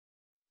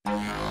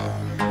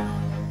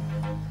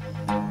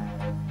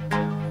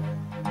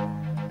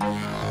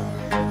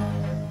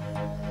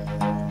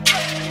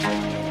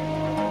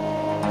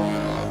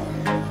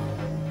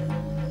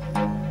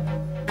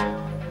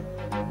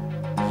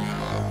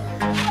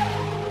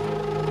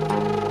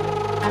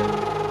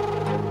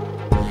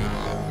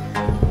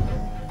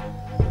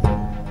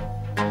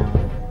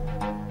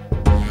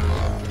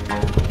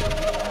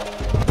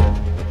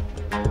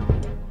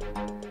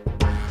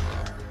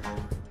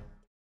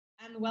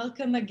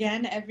Welcome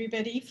again,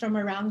 everybody from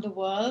around the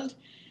world.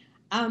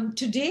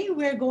 Today,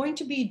 we're going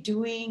to be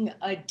doing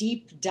a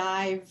deeper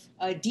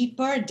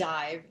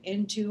dive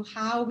into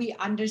how we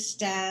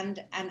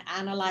understand and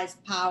analyze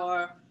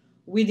power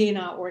within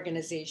our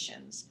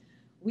organizations.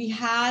 We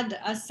had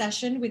a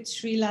session with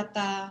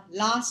Srilatha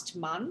last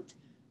month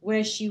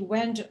where she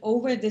went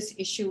over this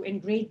issue in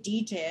great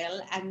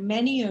detail, and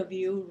many of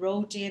you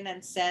wrote in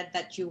and said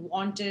that you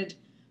wanted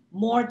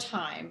more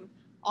time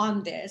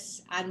on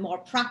this and more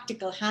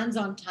practical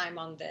hands-on time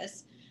on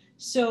this.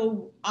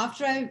 So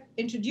after I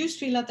introduce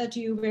Srilatha to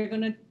you, we're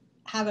going to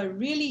have a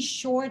really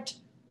short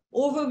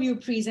overview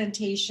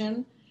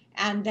presentation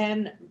and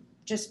then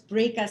just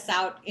break us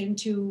out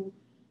into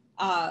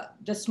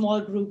the small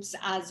groups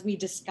as we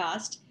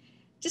discussed.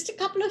 Just a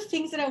couple of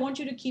things that I want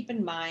you to keep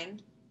in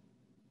mind.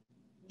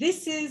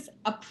 This is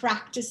a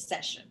practice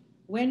session.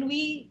 When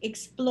we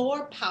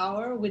explore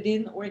power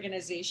within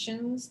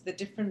organizations, the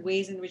different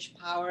ways in which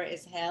power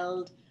is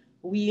held,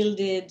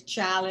 wielded,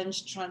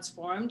 challenged,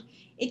 transformed,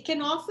 it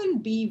can often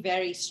be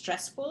very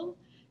stressful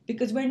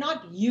because we're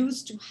not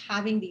used to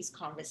having these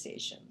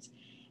conversations.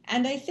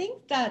 And I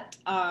think that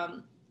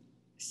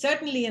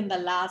certainly in the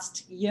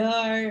last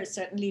year,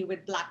 certainly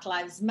with Black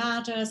Lives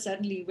Matter,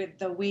 certainly with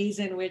the ways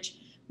in which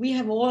we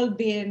have all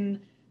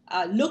been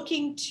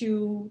looking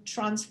to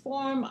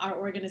transform our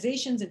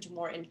organizations into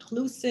more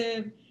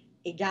inclusive,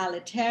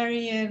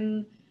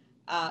 egalitarian,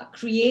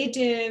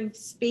 creative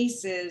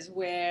spaces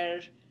where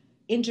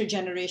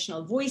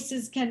intergenerational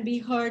voices can be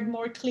heard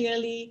more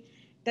clearly,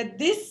 that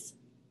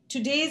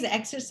today's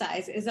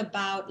exercise is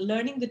about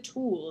learning the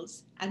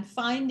tools and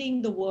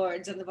finding the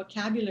words and the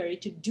vocabulary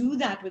to do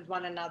that with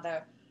one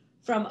another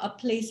from a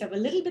place of a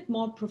little bit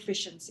more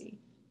proficiency.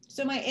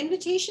 So my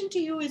invitation to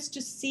you is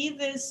to see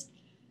this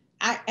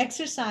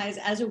exercise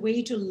as a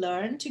way to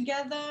learn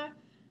together.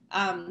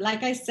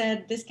 Like I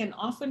said, this can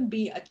often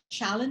be a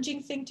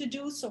challenging thing to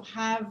do, so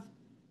have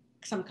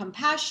some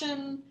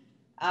compassion.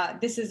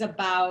 This is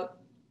about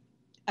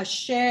a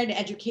shared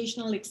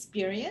educational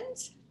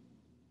experience.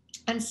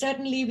 And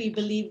certainly we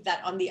believe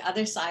that on the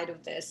other side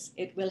of this,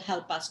 it will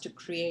help us to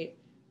create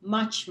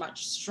much,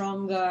 much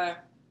stronger,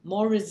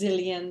 more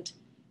resilient,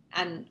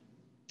 and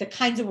the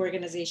kinds of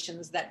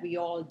organizations that we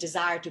all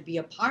desire to be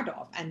a part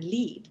of and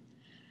lead.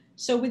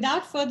 So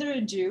without further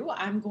ado,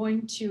 I'm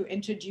going to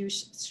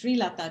introduce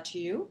Srilatha to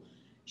you.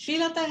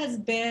 Srilatha has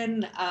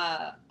been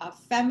a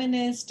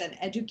feminist, an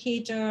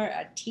educator,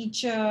 a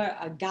teacher,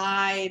 a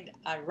guide,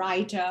 a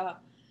writer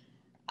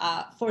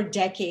for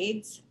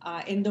decades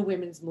in the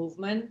women's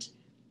movement.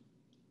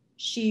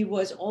 She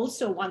was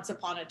also once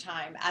upon a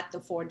time at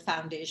the Ford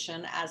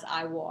Foundation, as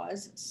I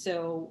was.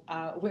 So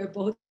we're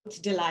both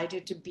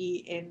delighted to be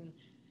in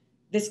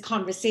this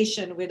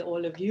conversation with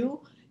all of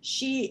you.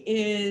 She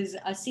is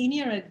a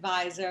senior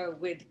advisor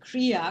with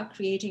CREA,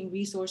 Creating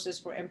Resources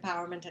for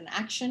Empowerment and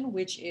Action,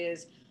 which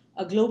is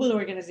a global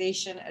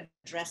organization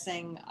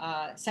addressing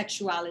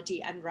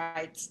sexuality and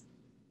rights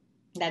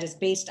that is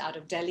based out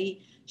of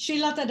Delhi.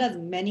 Srilatha does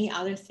many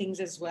other things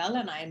as well,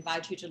 and I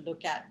invite you to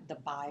look at the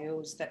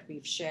bios that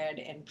we've shared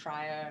in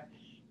prior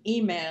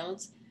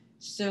emails.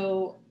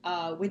 So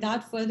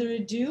without further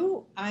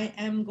ado, I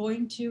am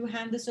going to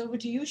hand this over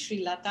to you,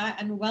 Srilatha,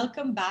 and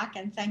welcome back,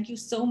 and thank you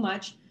so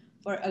much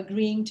for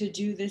agreeing to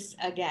do this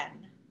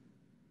again.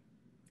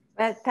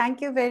 Well,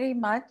 thank you very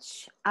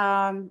much.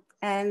 And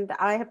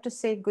I have to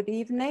say good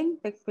evening,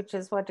 which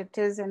is what it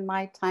is in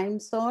my time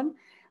zone,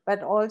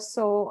 but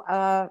also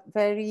a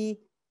very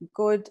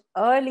good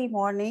early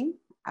morning.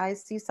 I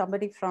see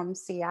somebody from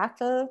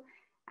Seattle,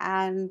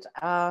 and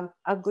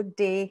a good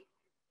day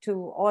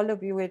to all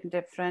of you in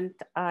different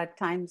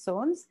time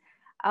zones.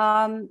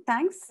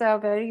 Thanks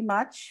very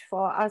much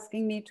for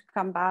asking me to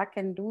come back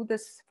and do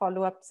this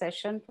follow-up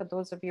session. For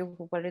those of you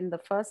who were in the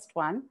first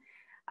one,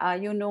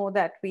 you know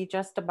that we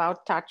just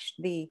about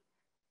touched the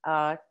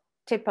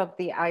tip of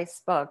the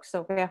iceberg.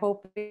 So we're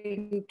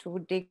hoping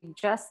to dig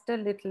just a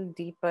little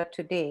deeper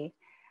today.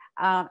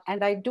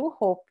 And I do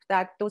hope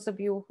that those of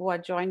you who are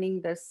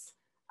joining this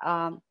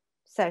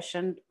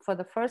session for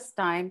the first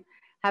time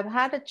have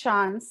had a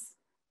chance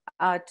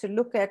to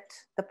look at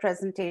the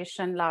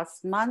presentation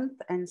last month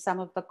and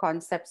some of the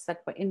concepts that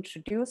were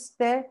introduced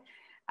there,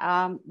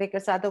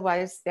 because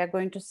otherwise they're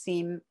going to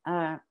seem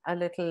a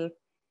little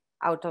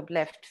out of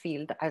left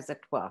field, as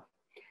it were.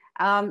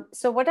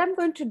 So what I'm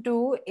going to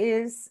do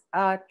is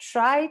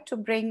try to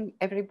bring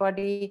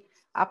everybody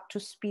up to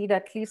speed,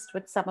 at least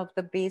with some of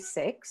the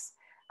basics,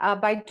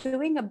 by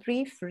doing a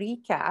brief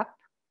recap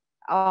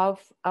of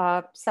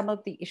some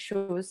of the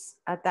issues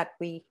that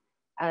we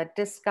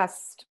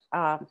discussed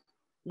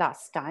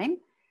last time.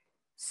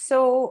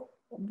 So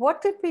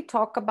what did we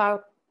talk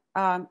about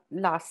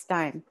last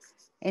time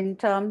in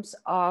terms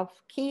of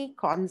key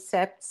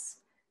concepts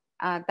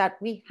that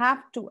we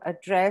have to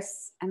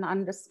address and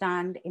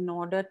understand in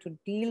order to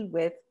deal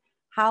with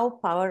how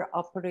power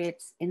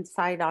operates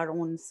inside our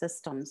own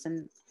systems,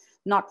 and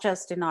not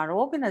just in our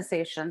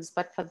organizations,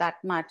 but for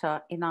that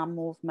matter, in our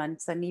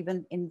movements and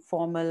even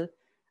informal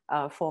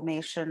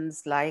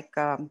formations like,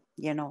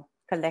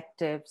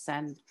 collectives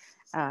and,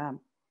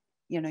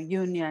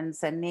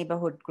 unions and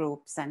neighborhood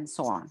groups and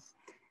so on.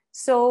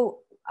 So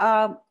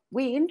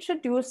we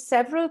introduced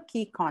several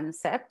key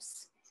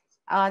concepts.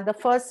 The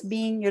first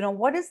being,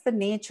 what is the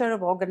nature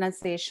of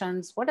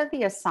organizations? What are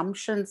the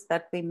assumptions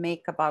that we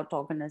make about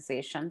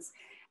organizations?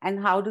 And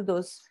how do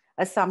those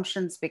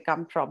assumptions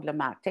become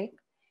problematic?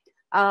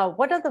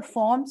 What are the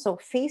forms or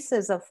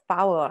faces of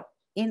power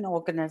in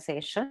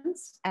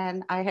organizations?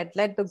 And I had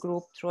led the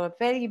group through a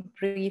very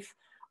brief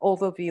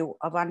overview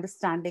of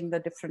understanding the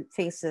different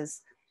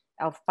faces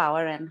of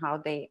power and how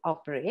they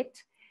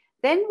operate.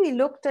 Then we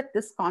looked at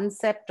this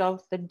concept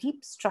of the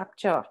deep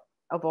structure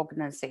of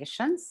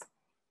organizations.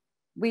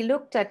 We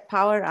looked at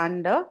power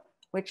under,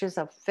 which is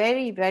a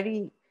very,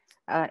 very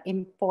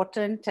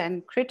important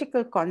and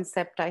critical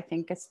concept, I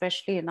think,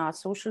 especially in our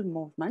social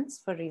movements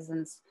for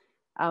reasons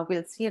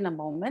we'll see in a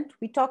moment.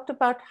 We talked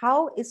about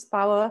how is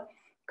power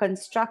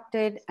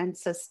constructed and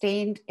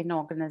sustained in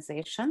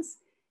organizations,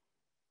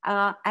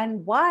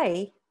 and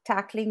why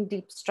tackling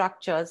deep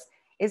structures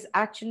is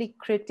actually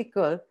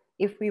critical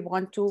if we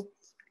want to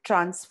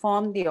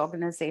transform the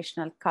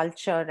organizational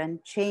culture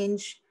and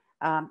change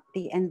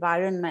the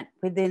environment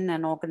within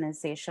an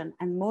organization.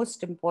 And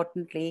most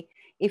importantly,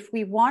 if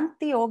we want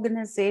the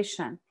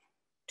organization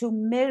to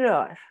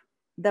mirror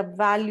the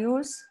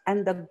values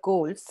and the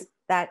goals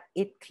that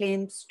it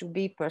claims to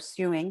be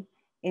pursuing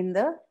in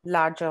the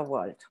larger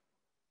world.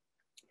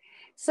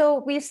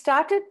 So we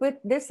started with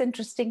this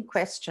interesting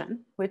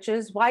question, which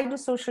is, why do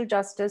social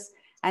justice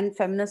and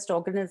feminist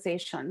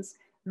organizations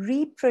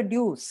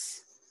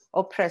reproduce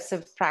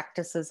oppressive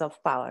practices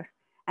of power?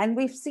 And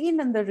we've seen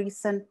in the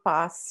recent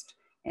past,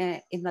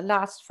 in the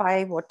last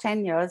 5 or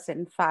 10 years,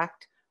 in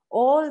fact,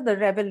 all the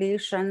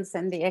revelations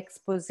and the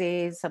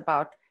exposés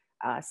about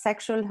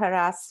sexual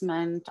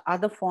harassment,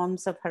 other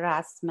forms of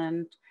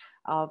harassment,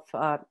 of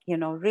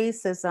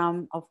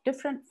racism, of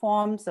different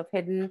forms of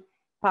hidden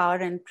power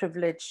and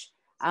privilege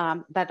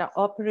that are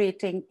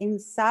operating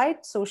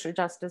inside social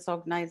justice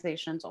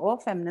organizations or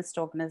feminist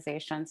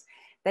organizations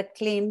that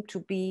claim to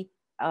be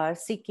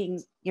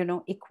seeking,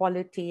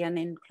 equality and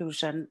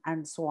inclusion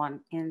and so on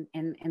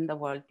in the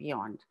world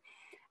beyond.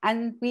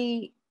 And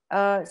we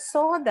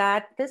saw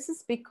that this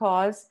is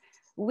because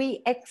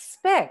we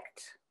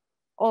expect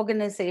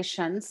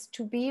organizations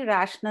to be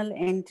rational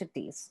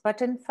entities,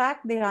 but in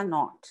fact they are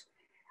not.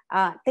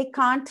 They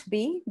can't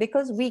be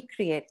because we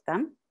create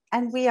them,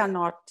 and we are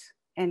not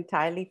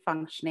entirely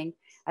functioning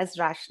as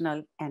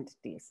rational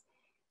entities.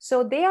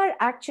 So they are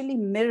actually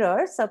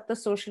mirrors of the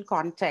social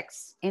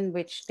context in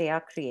which they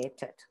are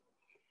created.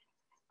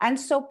 And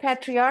so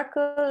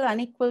patriarchal,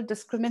 unequal,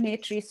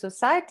 discriminatory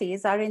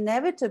societies are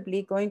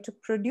inevitably going to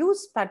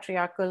produce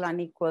patriarchal,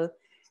 unequal,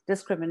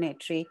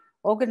 discriminatory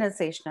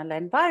organizational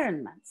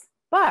environments.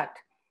 But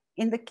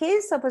in the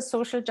case of a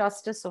social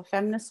justice or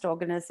feminist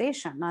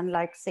organization,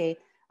 unlike, say,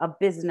 a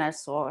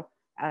business or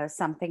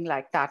something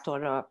like that,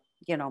 or a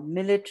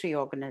military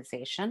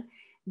organization,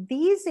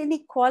 these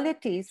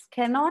inequalities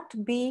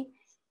cannot be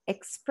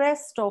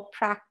expressed or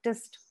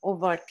practiced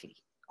overtly,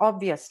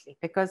 obviously,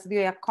 because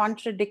they are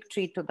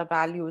contradictory to the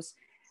values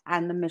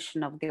and the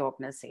mission of the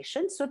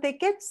organization. So they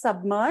get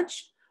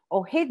submerged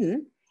or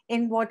hidden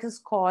in what is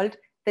called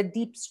the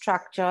deep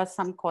structure.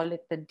 Some call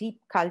it the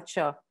deep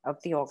culture of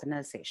the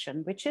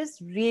organization, which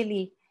is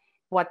really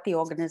what the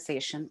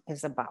organization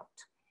is about.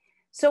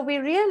 So we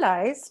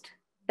realized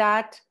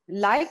that,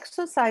 like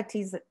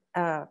societies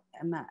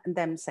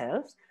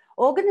themselves,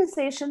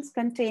 organizations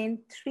contain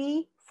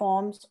 3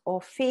 forms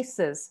or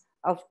faces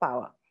of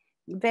power.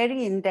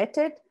 Very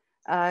indebted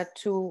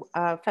to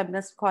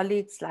feminist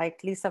colleagues like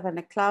Lisa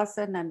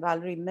Vanneklaassen and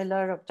Valerie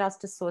Miller of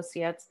Just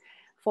Associates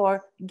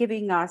for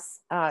giving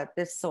us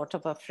this sort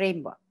of a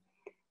framework.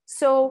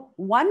 So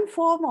one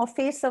form or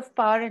face of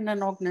power in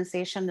an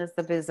organization is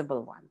the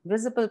visible one.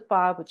 Visible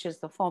power, which is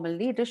the formal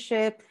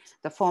leadership,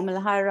 the formal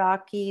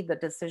hierarchy, the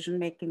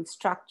decision-making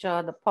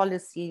structure, the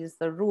policies,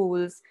 the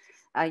rules,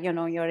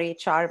 your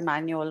HR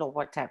manual or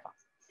whatever.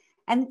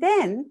 And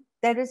then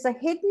there is a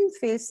hidden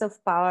face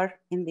of power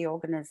in the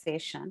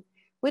organization,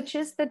 which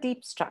is the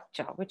deep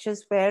structure, which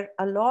is where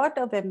a lot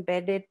of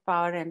embedded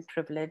power and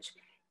privilege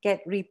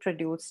get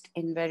reproduced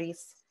in very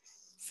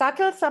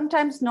subtle,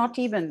 sometimes not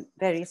even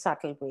very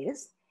subtle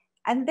ways.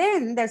 And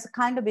then there's a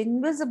kind of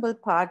invisible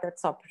power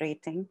that's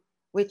operating,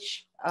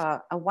 which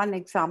one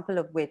example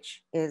of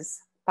which is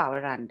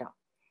power under.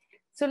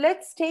 So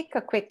let's take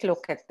a quick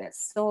look at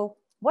this. So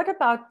what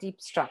about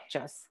deep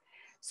structures?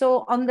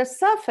 So on the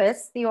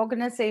surface, the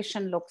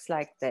organization looks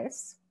like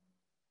this,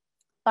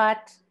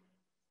 but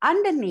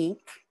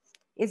underneath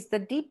is the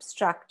deep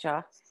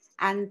structure,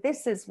 and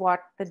this is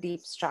what the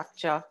deep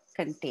structure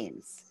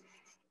contains.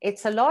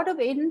 It's a lot of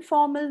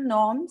informal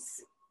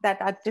norms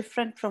that are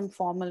different from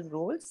formal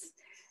rules,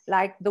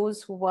 like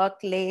those who work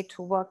late,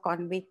 who work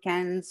on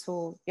weekends,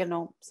 who, you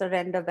know,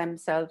 surrender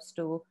themselves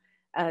to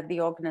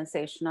the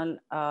organizational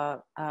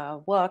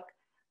work,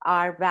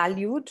 are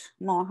valued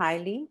more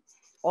highly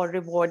or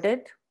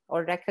rewarded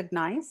or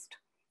recognized,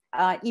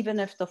 even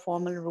if the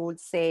formal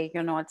rules say,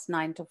 you know, it's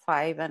 9 to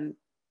 5 and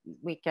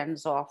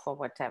weekends off or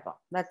whatever.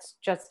 That's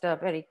just a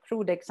very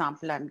crude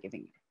example I'm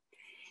giving you.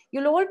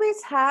 You'll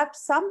always have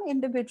some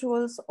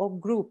individuals or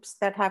groups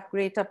that have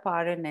greater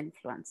power and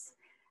influence.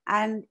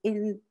 And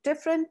in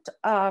different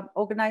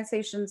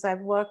organizations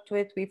I've worked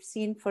with, we've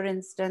seen, for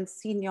instance,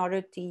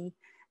 seniority,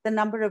 the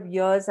number of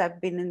years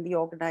I've been in the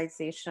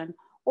organization,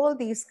 all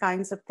these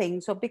kinds of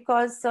things. So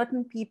because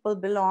certain people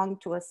belong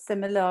to a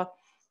similar,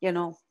 you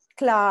know,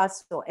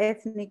 class or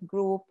ethnic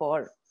group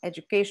or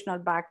educational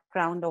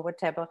background or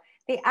whatever,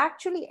 they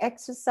actually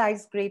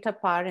exercise greater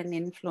power and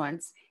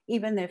influence,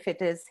 even if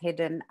it is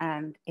hidden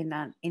and in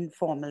an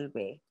informal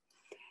way.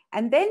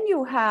 And then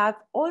you have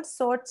all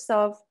sorts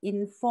of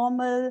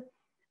informal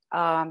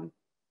and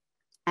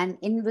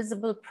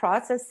invisible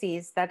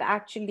processes that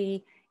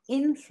actually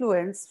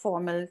influence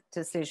formal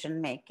decision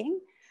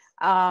making.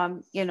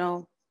 You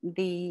know,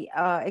 the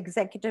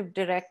executive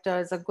director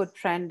is a good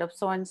friend of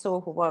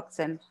so-and-so who works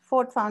in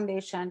Ford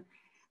Foundation,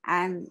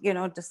 and, you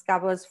know,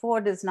 discovers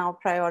Ford is now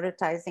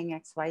prioritizing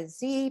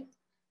XYZ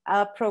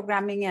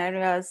programming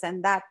areas,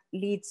 and that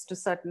leads to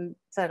certain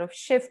sort of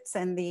shifts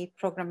in the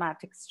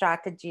programmatic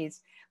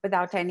strategies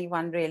without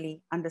anyone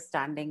really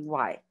understanding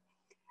why.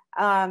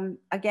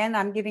 Again,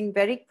 I'm giving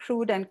very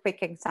crude and quick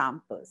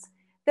examples.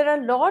 There are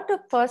a lot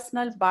of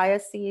personal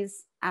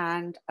biases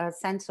and a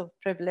sense of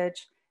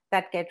privilege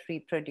that get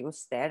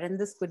reproduced there. And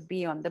this could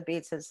be on the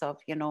basis of,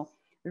 you know,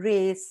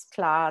 race,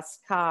 class,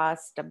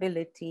 caste,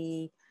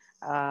 ability,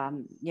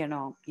 you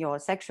know, your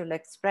sexual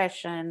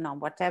expression or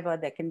whatever.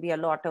 There can be a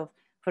lot of,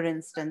 for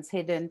instance,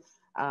 hidden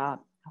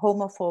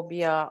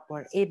homophobia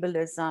or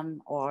ableism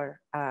or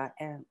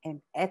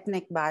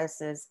ethnic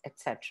biases,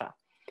 etc.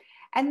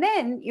 And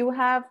then you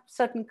have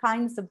certain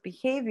kinds of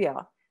behavior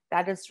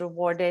that is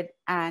rewarded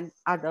and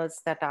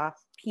others that are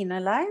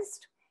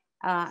penalized.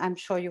 I'm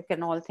sure you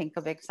can all think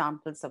of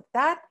examples of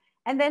that.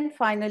 And then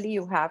finally,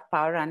 you have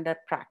power under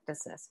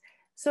practices.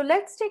 So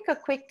let's take a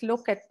quick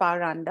look at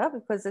power under,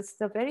 because it's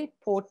a very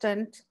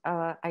potent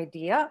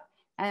idea.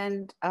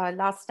 And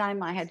last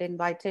time I had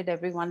invited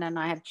everyone and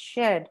I had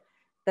shared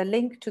the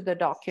link to the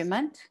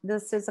document.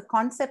 This is a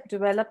concept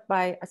developed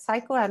by a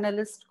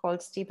psychoanalyst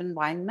called Stephen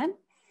Weinman,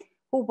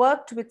 who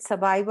worked with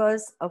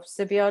survivors of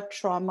severe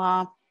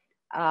trauma,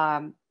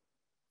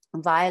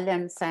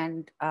 violence,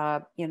 and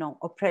you know,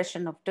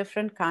 oppression of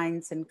different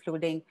kinds,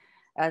 including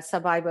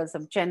survivors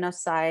of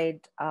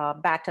genocide,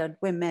 battered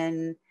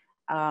women,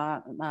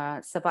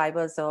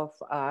 survivors of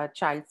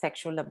child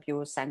sexual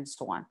abuse, and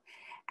so on.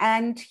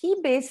 And he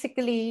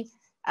basically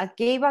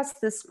gave us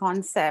this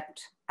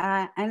concept,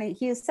 and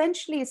he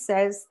essentially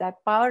says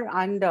that power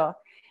under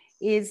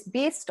is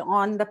based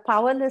on the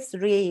powerless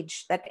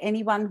rage that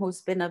anyone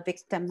who's been a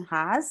victim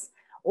has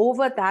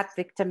over that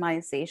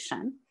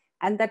victimization.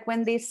 And that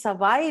when they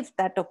survive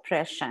that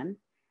oppression,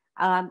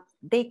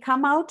 they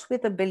come out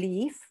with a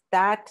belief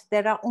that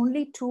there are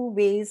only two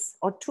ways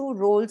or two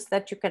roles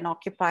that you can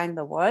occupy in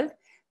the world: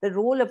 the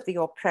role of the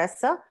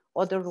oppressor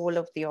or the role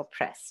of the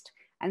oppressed.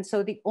 And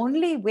so the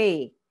only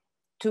way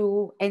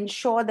to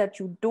ensure that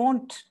you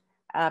don't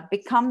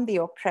become the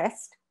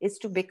oppressed is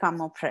to become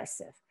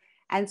oppressive.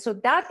 And so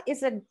that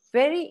is a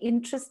very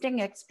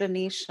interesting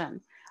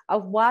explanation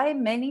of why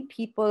many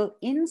people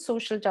in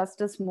social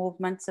justice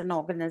movements and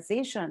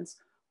organizations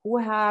who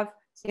have,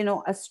 you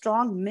know, a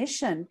strong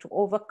mission to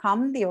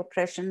overcome the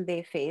oppression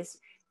they face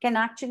can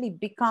actually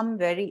become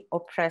very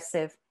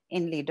oppressive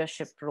in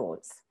leadership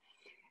roles.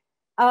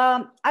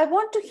 I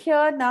want to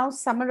here now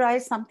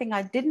summarize something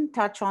I didn't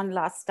touch on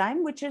last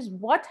time, which is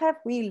what have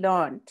we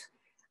learned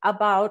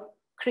about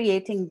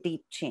creating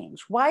deep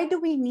change? Why do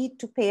we need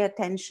to pay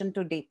attention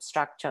to deep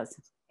structures,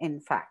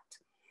 in fact?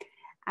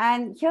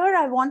 And here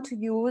I want to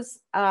use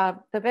the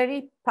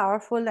very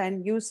powerful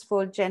and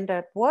useful gender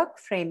at work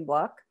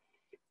framework,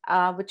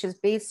 which is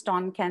based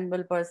on Ken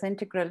Wilber's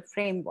integral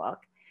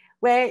framework,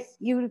 where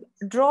you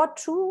draw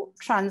two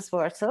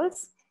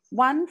transversals,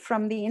 one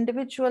from the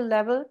individual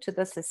level to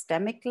the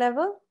systemic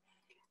level,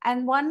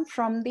 and one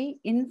from the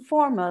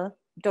informal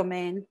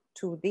domain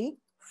to the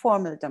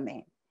formal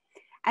domain.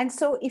 And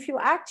so if you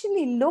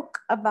actually look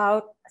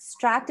about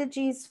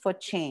strategies for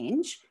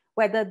change,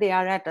 whether they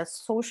are at a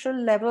social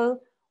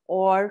level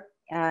or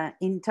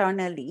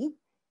internally,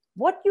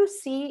 what you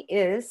see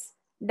is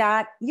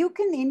that you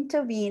can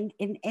intervene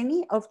in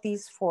any of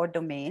these four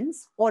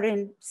domains or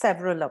in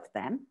several of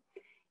them.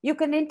 You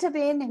can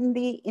intervene in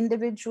the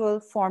individual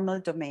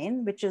formal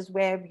domain, which is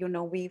where, you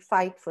know, we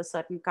fight for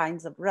certain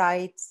kinds of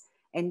rights,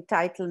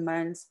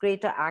 entitlements,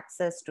 greater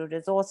access to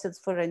resources,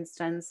 for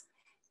instance,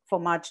 for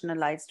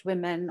marginalized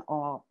women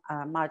or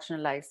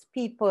marginalized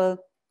people.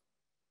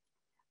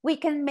 We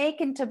can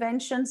make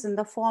interventions in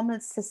the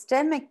formal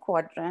systemic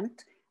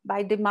quadrant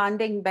by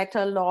demanding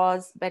better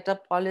laws, better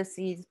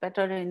policies,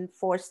 better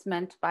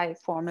enforcement by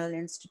formal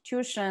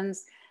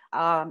institutions,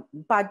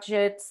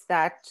 budgets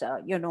that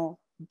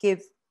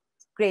give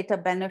greater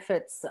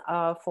benefits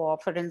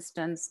for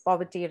instance,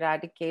 poverty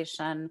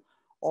eradication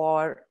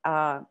or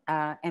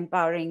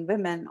empowering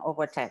women or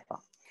whatever.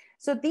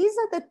 So these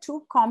are the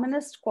two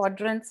commonest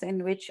quadrants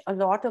in which a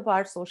lot of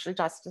our social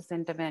justice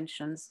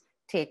interventions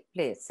take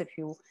place if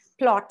you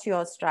plot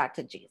your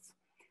strategies.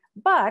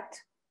 But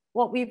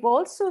what we've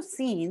also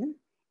seen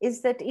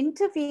is that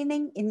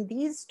intervening in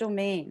these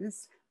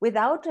domains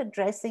without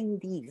addressing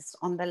these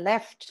on the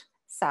left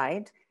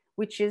side,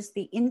 which is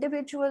the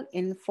individual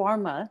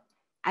informal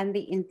and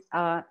the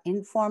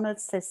informal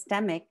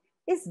systemic,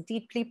 is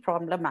deeply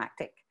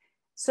problematic.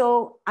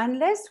 So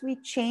unless we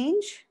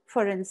change,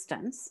 for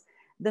instance,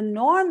 the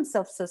norms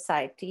of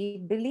society,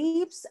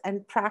 beliefs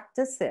and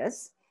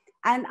practices,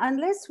 and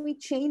unless we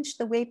change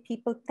the way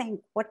people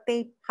think,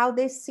 how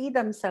they see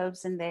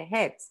themselves in their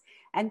heads.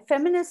 And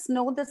feminists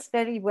know this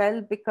very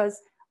well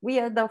because we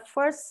are the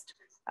first,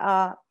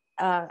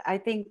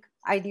 I think,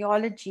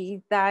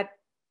 ideology that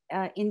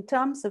in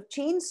terms of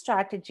change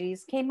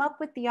strategies came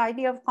up with the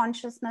idea of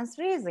consciousness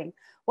raising.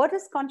 What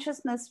is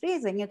consciousness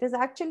raising? It is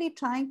actually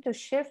trying to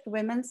shift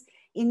women's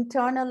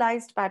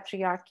internalized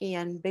patriarchy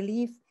and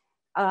belief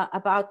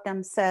about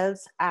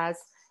themselves as,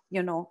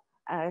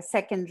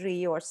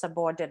 secondary or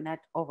subordinate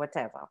or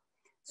whatever.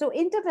 So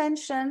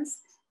interventions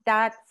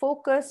that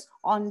focus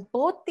on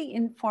both the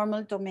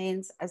informal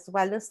domains as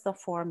well as the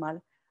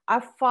formal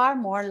are far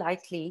more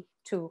likely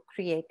to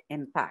create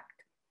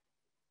impact.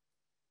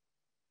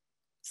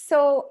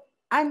 So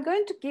I'm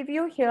going to give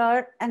you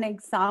here an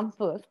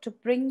example to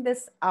bring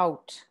this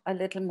out a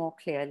little more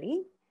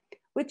clearly,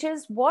 which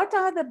is what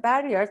are the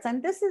barriers?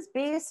 And this is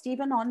based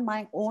even on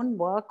my own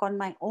work, on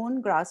my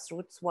own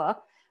grassroots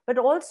work, but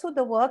also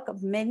the work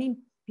of many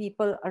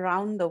people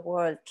around the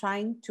world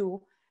trying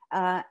to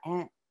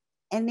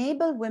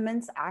enable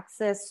women's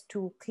access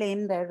to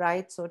claim their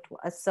rights or to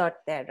assert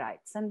their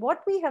rights. And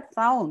what we have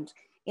found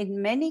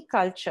in many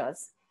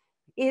cultures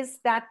is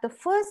that the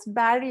first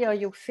barrier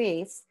you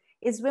face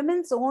is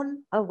women's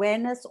own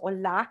awareness or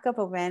lack of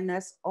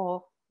awareness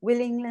or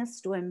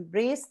willingness to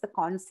embrace the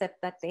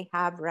concept that they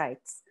have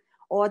rights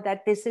or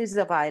that this is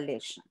a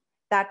violation.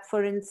 That,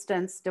 for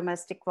instance,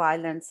 domestic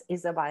violence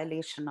is a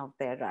violation of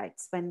their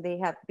rights when they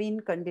have been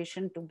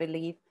conditioned to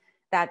believe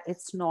that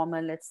it's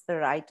normal, it's the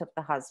right of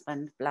the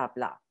husband, blah,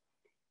 blah.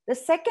 The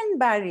second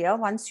barrier,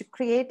 once you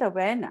create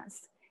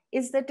awareness,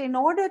 is that in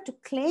order to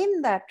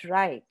claim that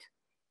right,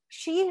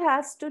 she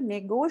has to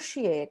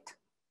negotiate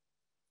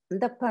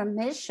the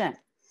permission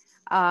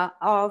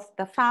of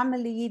the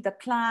family, the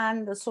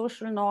clan, the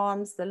social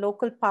norms, the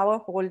local power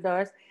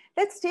holders.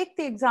 Let's take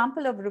the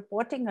example of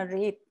reporting a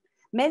rape.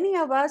 Many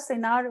of us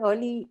in our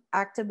early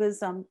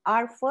activism,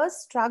 our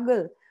first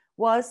struggle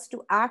was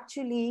to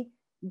actually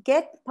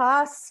get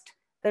past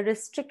the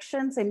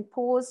restrictions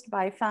imposed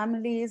by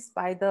families,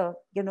 by the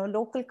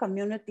local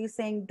community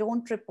saying,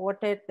 don't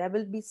report it, there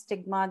will be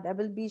stigma, there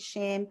will be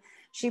shame,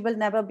 she will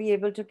never be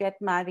able to get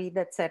married,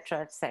 etc.,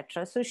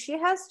 etc. So she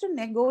has to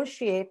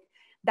negotiate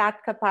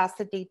that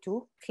capacity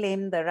to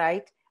claim the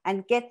right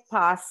and get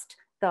past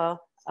the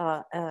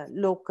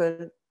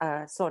local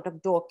sort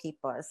of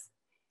doorkeepers.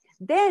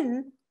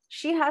 Then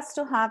she has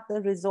to have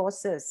the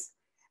resources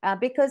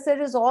because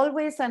there is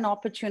always an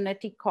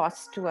opportunity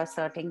cost to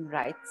asserting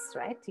rights,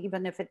 right?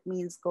 Even if it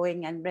means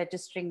going and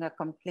registering a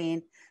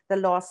complaint, the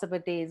loss of a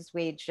day's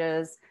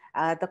wages,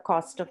 the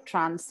cost of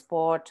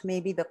transport,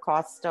 maybe the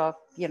cost of,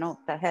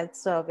 the health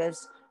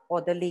service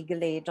or the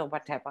legal aid or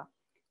whatever.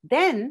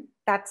 Then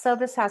that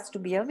service has to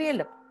be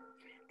available.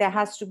 There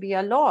has to be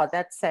a law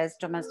that says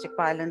domestic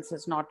violence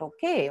is not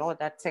okay or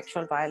that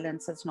sexual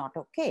violence is not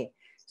okay.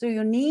 So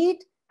you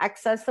need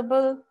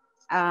accessible,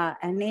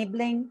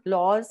 enabling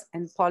laws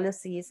and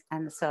policies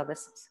and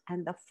services.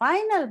 And the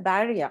final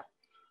barrier,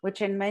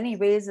 which in many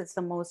ways is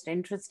the most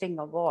interesting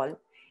of all,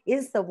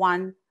 is the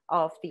one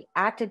of the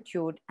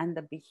attitude and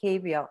the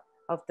behavior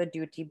of the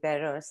duty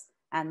bearers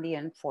and the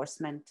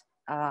enforcement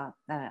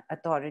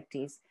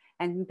authorities.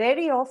 And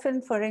very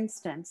often, for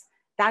instance,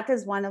 that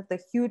is one of the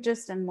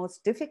hugest and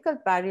most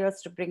difficult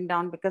barriers to bring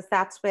down because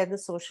that's where the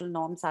social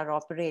norms are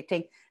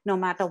operating, no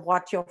matter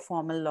what your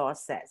formal law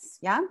says,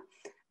 yeah?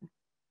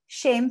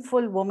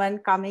 Shameful woman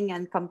coming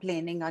and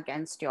complaining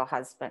against your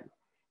husband.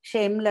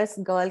 Shameless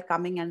girl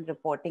coming and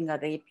reporting a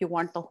rape. You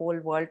want the whole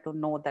world to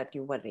know that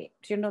you were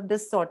raped.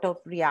 This sort of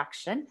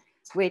reaction,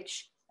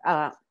 which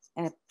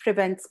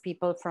prevents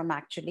people from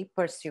actually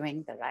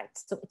pursuing the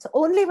rights. So it's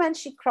only when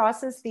she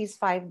crosses these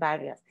 5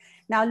 barriers.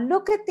 Now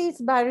look at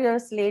these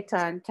barriers later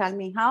and tell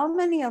me how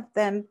many of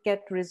them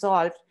get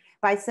resolved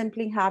by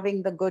simply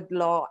having the good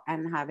law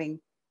and having,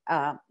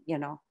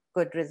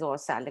 good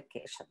resource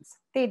allocations.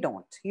 They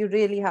don't. You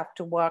really have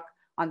to work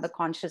on the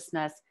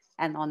consciousness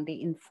and on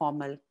the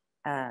informal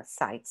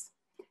sides.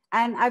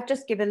 And I've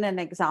just given an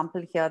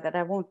example here that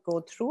I won't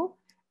go through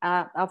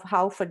of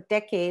how for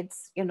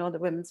decades, the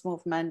women's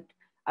movement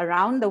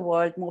around the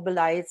world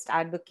mobilized,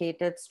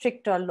 advocated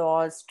stricter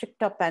laws,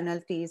 stricter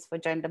penalties for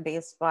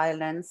gender-based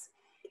violence,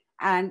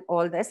 and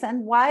all this.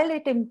 And while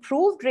it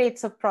improved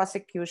rates of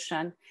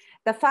prosecution,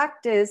 the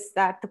fact is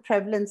that the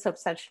prevalence of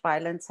such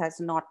violence has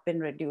not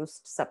been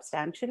reduced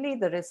substantially.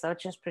 The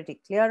research is pretty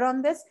clear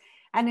on this.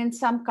 And in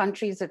some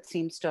countries, it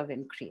seems to have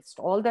increased.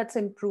 All that's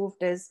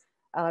improved is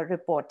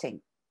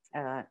reporting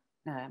uh,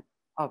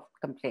 of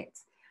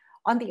complaints.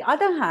 On the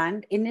other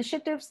hand,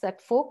 initiatives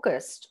that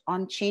focused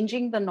on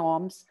changing the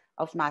norms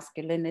of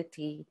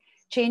masculinity,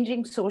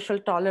 changing social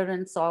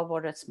tolerance of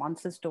or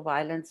responses to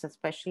violence,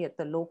 especially at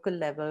the local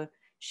level,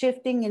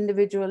 shifting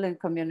individual and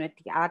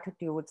community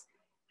attitudes,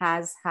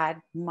 has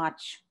had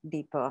much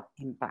deeper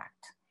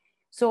impact.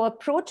 So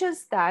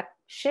approaches that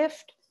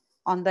shift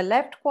on the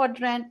left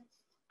quadrant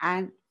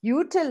and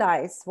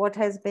utilize what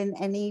has been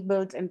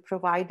enabled and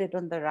provided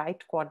on the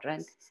right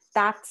quadrant,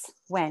 that's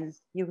when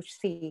you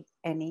see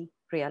any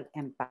real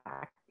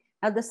impact.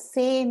 Now, the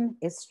same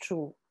is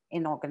true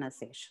in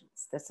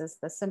organizations. This is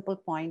the simple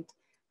point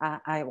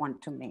I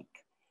want to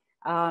make.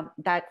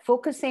 That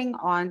focusing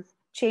on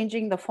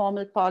changing the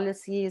formal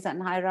policies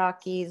and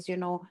hierarchies,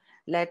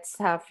 let's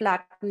have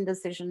flattened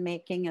decision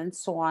making and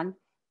so on,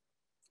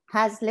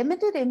 has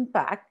limited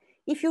impact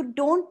if you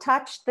don't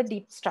touch the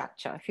deep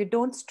structure, if you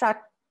don't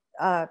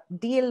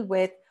deal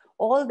with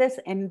all this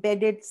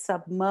embedded,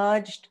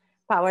 submerged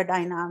power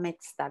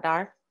dynamics that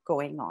are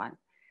going on.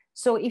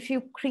 So if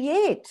you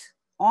create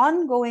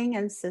ongoing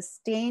and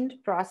sustained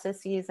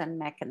processes and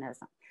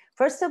mechanisms,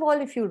 first of all,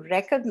 if you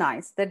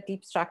recognize that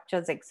deep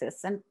structures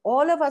exist, and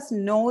all of us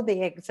know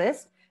they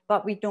exist,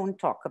 but we don't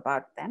talk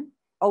about them,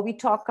 or we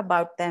talk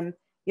about them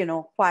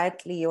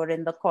quietly or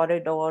in the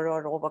corridor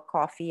or over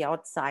coffee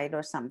outside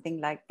or something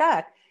like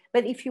that.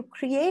 But if you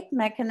create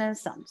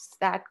mechanisms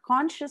that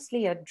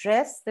consciously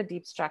address the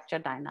deep structure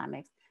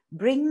dynamics,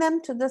 bring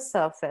them to the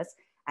surface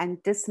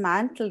and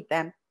dismantle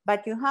them,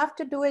 but you have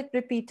to do it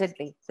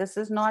repeatedly. This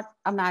is not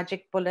a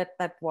magic bullet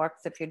that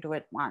works if you do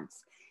it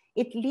once.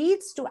 It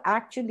leads to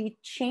actually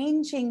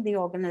changing the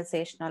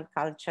organizational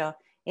culture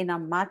in a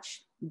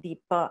much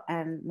deeper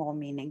and more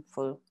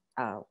meaningful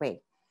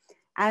way.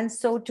 And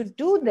so to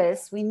do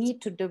this, we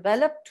need to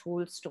develop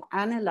tools to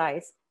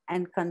analyze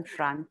and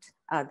confront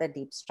the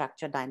deep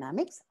structure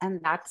dynamics. And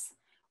that's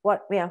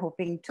what we are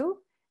hoping to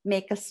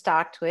make a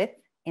start with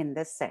in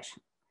this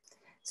session.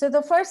 So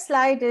the first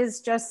slide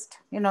is just,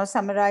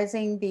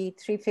 summarizing the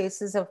three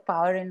phases of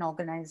power in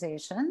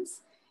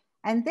organizations.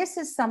 And this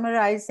is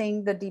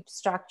summarizing the deep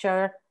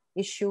structure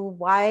issue.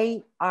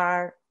 Why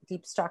are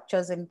deep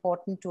structures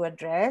important to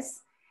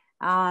address?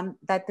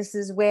 That this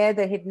is where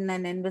the hidden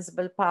and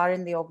invisible power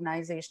in the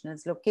organization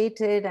is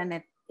located,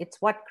 and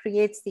it's what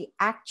creates the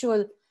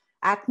actual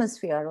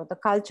atmosphere or the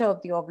culture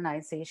of the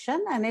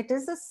organization. And it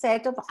is a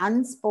set of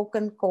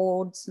unspoken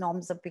codes,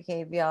 norms of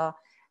behavior,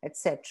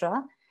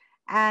 etc.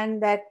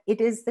 And that it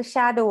is the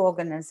shadow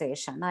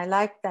organization. I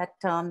like that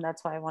term,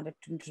 that's why I wanted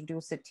to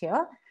introduce it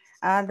here.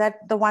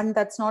 That the one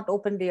that's not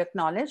openly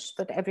acknowledged,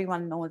 but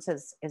everyone knows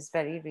is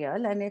very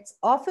real. And it's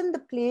often the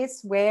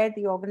place where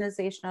the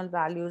organizational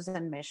values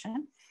and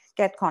mission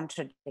get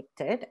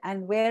contradicted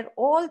and where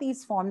all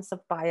these forms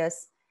of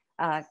bias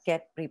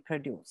get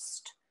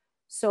reproduced.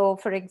 So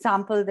for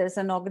example, there's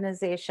an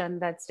organization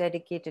that's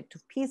dedicated to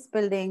peace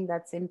building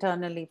that's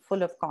internally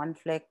full of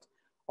conflict,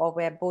 or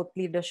where both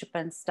leadership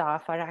and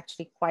staff are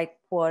actually quite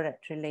poor at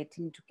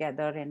relating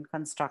together in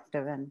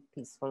constructive and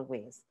peaceful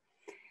ways.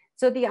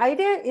 So the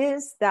idea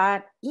is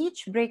that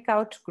each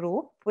breakout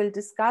group will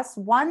discuss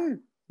one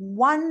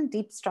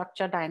deep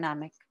structure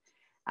dynamic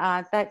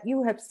that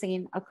you have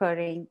seen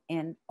occurring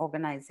in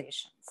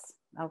organizations,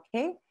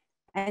 okay?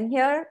 And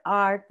here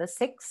are the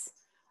 6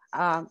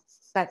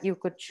 that you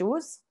could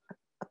choose.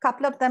 A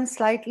couple of them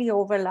slightly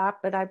overlap,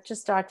 but I've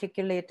just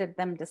articulated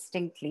them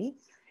distinctly.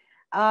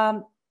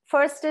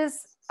 First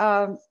is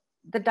the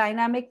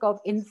dynamic of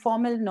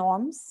informal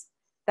norms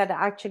that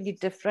are actually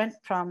different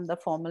from the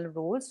formal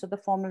rules. So the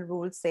formal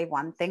rules say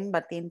one thing,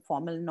 but the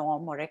informal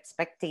norm or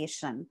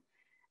expectation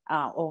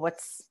or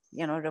what's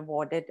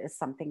rewarded is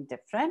something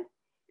different.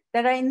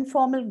 There are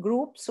informal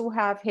groups who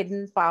have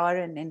hidden power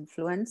and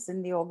influence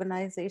in the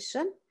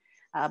organization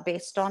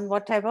based on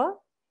whatever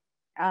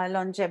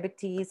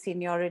longevity,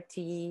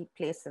 seniority,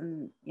 place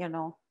in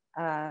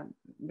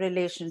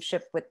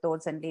relationship with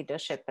those in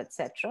leadership,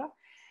 etc.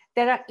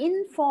 There are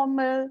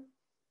informal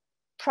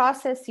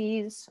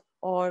processes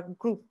or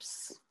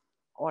groups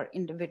or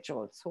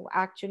individuals who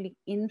actually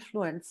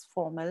influence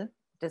formal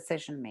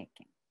decision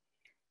making.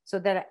 So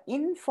there are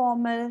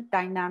informal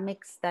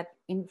dynamics that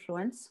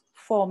influence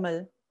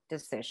formal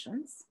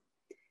decisions.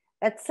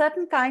 That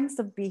certain kinds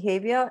of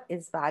behavior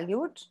is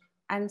valued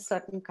and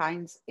certain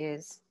kinds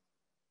is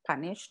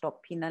punished or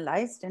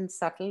penalized in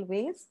subtle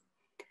ways.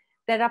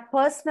 There are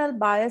personal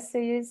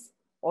biases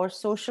or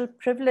social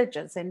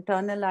privileges,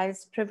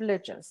 internalized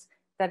privileges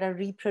that are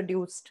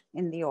reproduced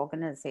in the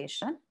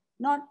organization,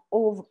 not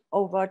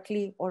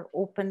overtly or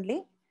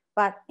openly,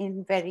 but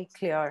in very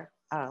clear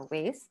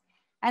ways.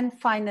 And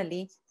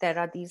finally, there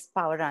are these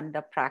power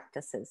under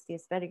practices,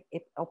 these very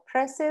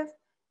oppressive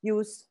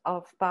use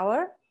of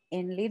power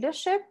in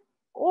leadership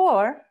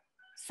or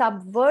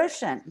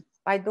subversion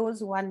by those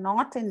who are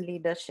not in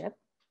leadership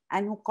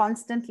and who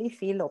constantly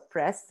feel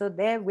oppressed. So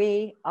their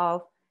way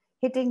of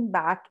hitting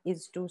back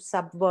is to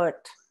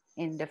subvert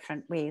in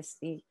different ways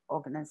the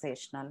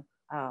organizational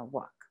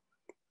work.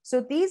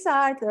 So these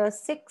are the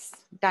 6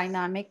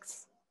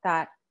 dynamics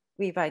that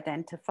we've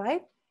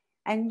identified.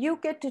 And you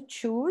get to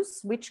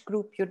choose which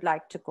group you'd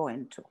like to go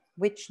into,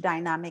 which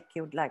dynamic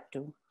you'd like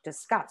to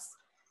discuss,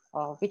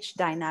 or which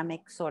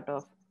dynamic sort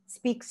of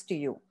speaks to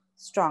you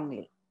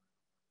strongly.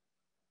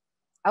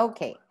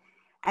 Okay,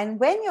 and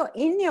when you're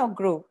in your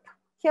group,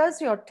 here's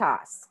your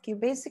task. You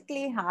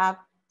basically have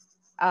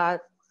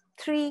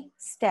 3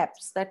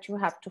 steps that you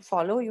have to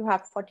follow. You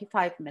have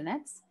 45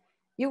 minutes.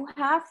 You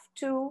have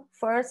to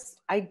first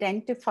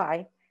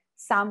identify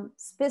some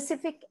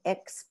specific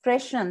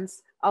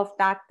expressions of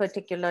that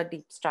particular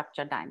deep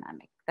structure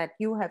dynamic that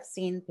you have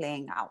seen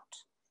playing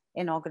out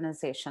in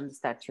organizations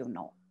that you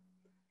know.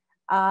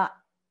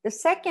 The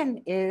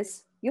second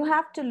is you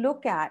have to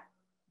look at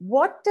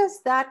what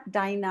does that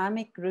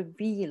dynamic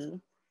reveal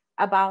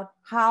about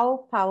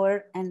how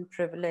power and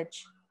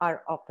privilege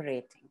are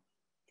operating,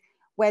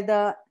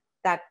 whether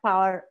that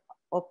power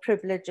or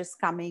privilege is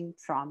coming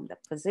from the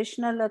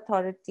positional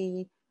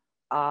authority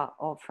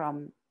or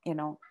from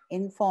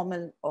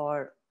informal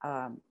or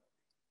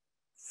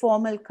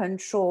formal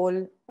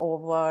control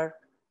over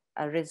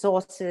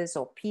resources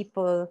or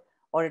people,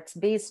 or it's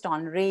based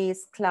on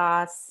race,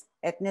 class,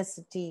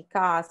 ethnicity,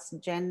 caste,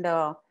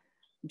 gender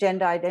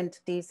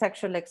identity,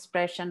 sexual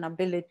expression,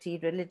 ability,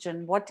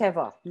 religion,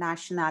 whatever,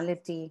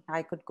 nationality,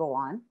 I could go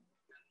on.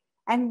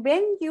 And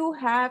when you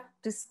have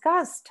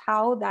discussed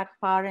how that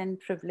power and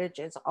privilege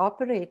is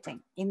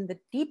operating in the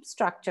deep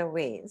structure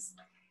ways,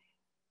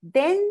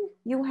 then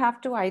you have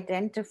to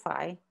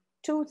identify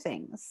 2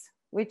 things,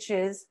 which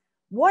is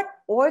what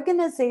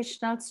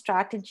organizational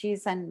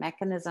strategies and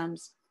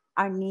mechanisms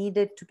are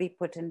needed to be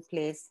put in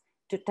place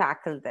to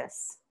tackle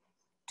this,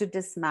 to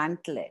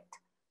dismantle it,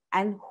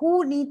 and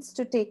who needs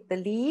to take the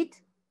lead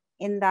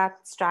in that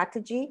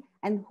strategy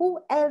and who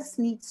else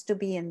needs to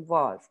be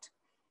involved.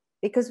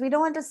 Because we don't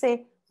want to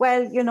say,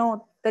 well,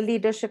 the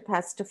leadership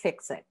has to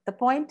fix it. The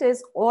point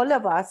is all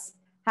of us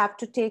have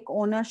to take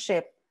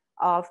ownership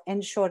of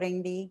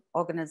ensuring the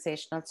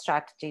organizational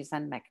strategies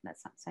and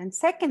mechanisms. And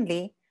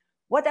secondly,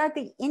 what are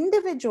the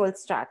individual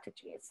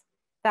strategies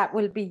that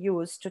will be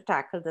used to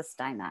tackle this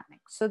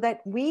dynamic so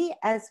that we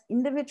as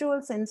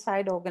individuals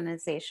inside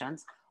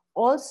organizations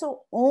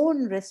also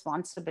own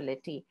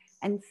responsibility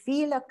and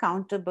feel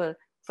accountable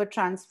for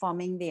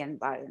transforming the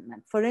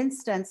environment. For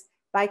instance,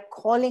 by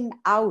calling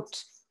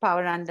out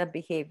power under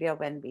behavior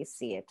when we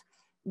see it,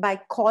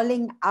 by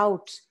calling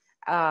out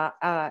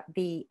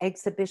the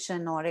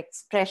exhibition or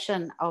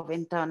expression of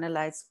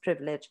internalized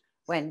privilege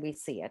when we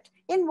see it,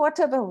 in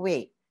whatever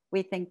way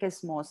we think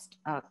is most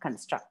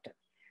constructive.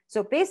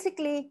 So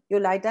basically,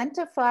 you'll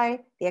identify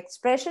the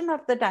expression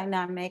of the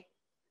dynamic.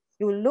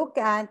 You look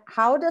at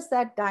how does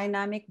that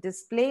dynamic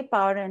display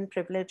power and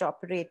privilege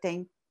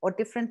operating, or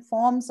different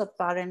forms of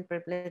power and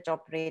privilege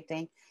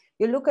operating.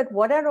 You look at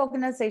what are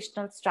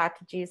organizational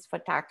strategies for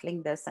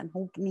tackling this and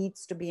who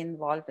needs to be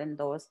involved in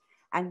those,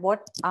 and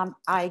what am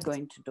I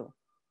going to do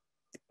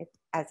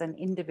as an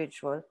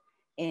individual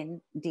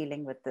in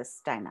dealing with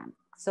this dynamic.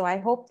 So I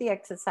hope the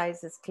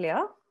exercise is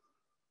clear.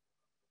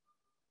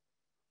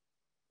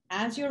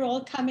 As you're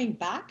all coming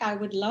back, I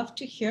would love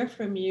to hear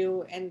from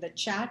you in the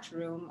chat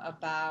room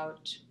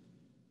about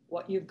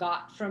what you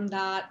got from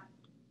that,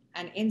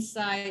 an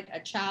insight,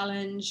 a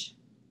challenge,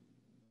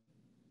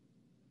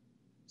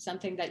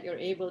 something that you're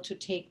able to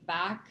take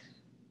back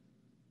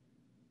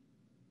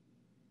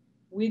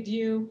with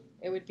you.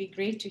 It would be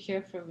great to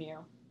hear from you.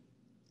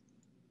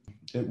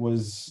 It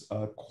was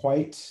I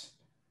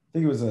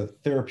think it was a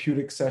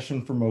therapeutic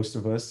session for most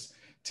of us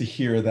to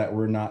hear that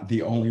we're not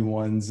the only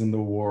ones in the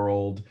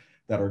world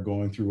that are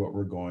going through what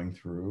we're going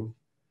through.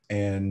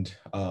 And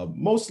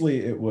mostly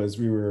it was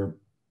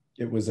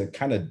a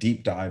kind of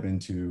deep dive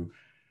into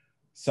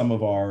some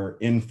of our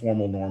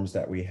informal norms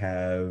that we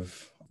have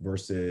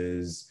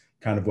versus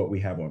kind of what we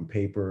have on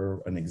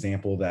paper. An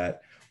example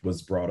that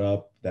was brought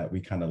up that we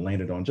kind of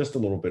landed on just a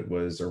little bit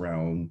was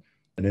around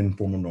an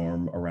informal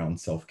norm around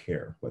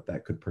self-care, what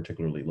that could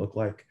particularly look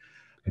like.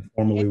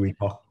 Informally,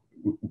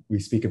 we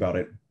speak about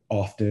it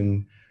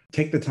often.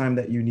 Take the time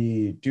that you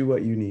need, do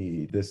what you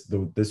need.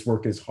 This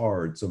work is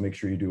hard, so make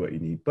sure you do what you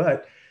need.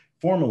 But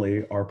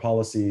formally, our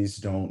policies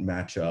don't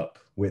match up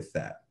with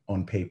that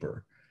on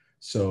paper.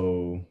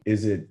 So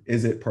is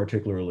it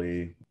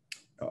particularly,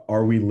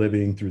 are we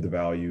living through the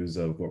values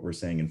of what we're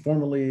saying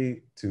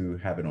informally to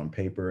have it on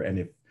paper?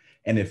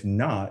 And if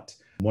not,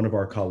 one of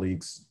our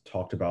colleagues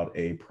talked about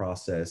a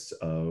process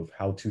of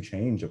how to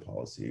change a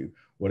policy.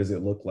 What does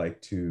it look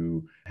like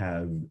to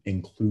have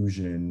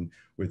inclusion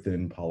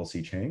within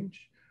policy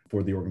change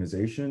for the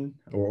organization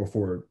or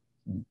for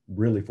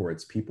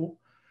its people?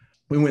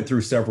 we went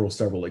through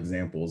several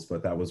examples,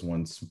 but that was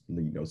one,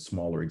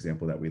 smaller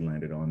example that we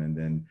landed on. And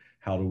then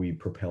how do we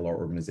propel our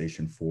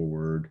organization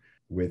forward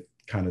with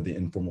kind of the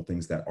informal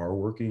things that are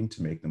working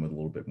to make them a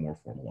little bit more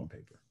formal on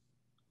paper.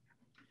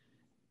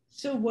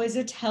 So was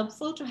it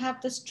helpful to have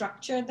the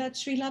structure that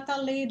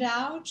Srilatha laid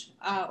out,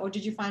 or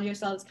did you find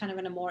yourselves kind of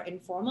in a more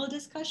informal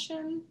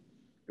discussion?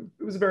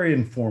 It was very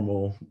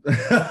informal.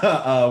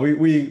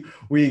 We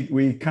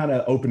kind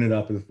of opened it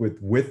up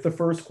with the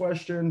first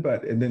question,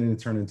 and then it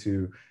turned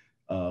into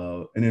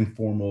an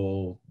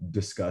informal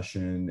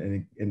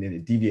discussion, and then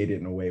it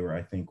deviated in a way where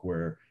I think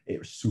where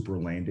it super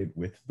landed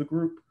with the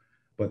group.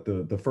 But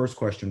the first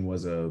question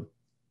was a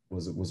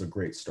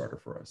great starter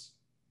for us.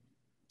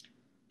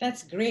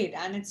 That's great.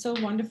 And it's so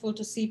wonderful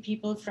to see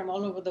people from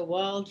all over the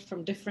world,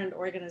 from different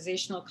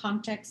organizational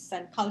contexts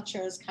and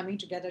cultures coming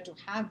together to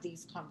have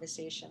these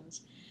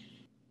conversations.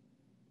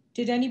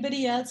 Did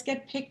anybody else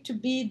get picked to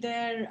be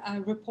their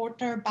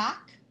reporter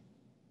back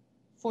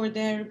for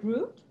their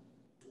group?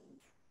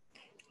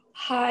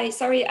 Hi,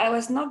 sorry, I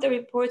was not the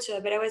reporter,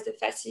 but I was the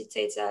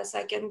facilitator, so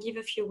I can give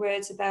a few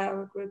words about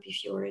our group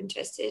if you were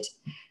interested.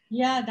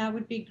 Yeah, that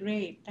would be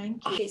great.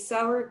 Thank you. Okay, so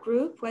our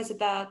group was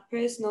about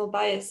personal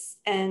bias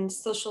and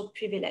social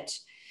privilege.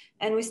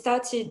 And we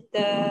started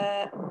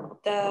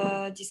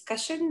the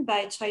discussion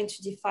by trying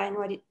to define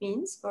what it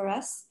means for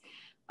us.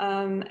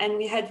 And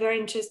we had very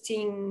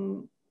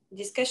interesting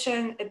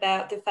discussion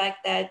about the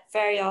fact that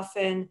very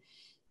often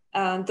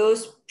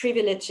those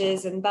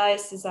privileges and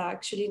biases are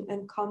actually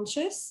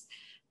unconscious.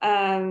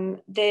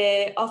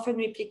 They often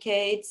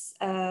replicate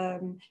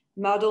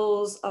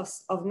models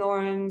of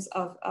norms,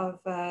 of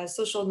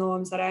social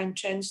norms that are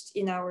entrenched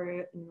in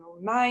our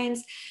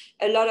minds.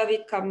 A lot of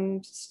it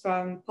comes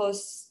from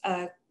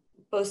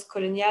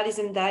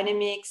post-colonialism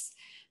dynamics,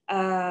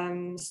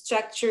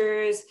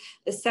 structures,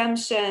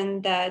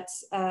 assumption that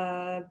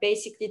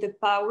basically the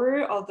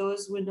power of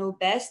those who know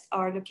best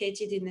are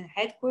located in the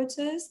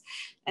headquarters.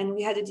 And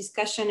we had a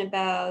discussion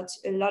about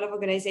a lot of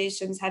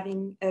organizations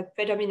having a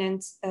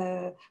predominant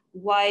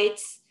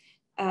white,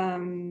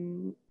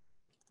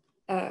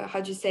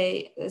 a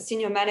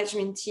senior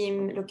management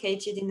team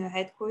located in the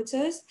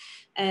headquarters,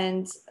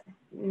 and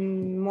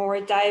more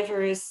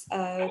diverse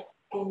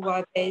who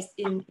are based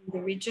in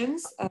the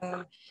regions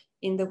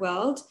in the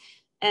world.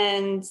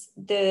 And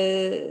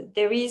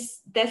there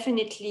is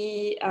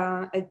definitely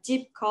a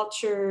deep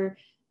culture,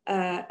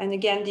 and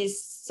again,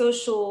 these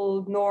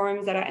social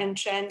norms that are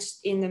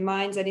entrenched in the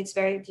minds, and it's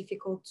very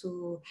difficult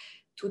to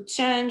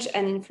change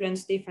and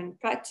influence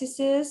different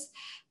practices.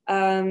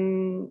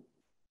 And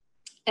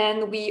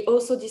we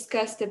also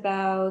discussed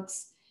about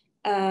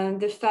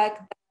the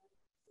fact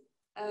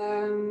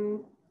that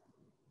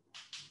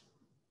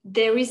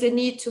there is a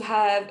need to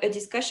have a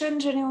discussion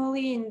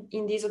generally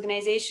in these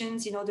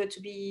organizations in order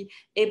to be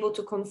able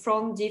to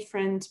confront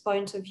different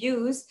points of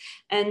views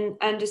and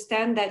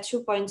understand that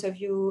your point of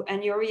view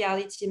and your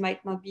reality might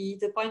not be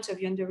the point of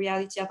view and the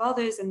reality of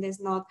others, and there's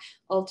not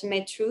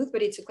ultimate truth,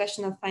 but it's a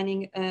question of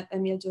finding a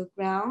middle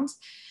ground.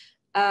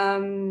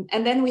 And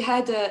then we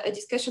had a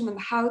discussion on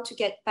how to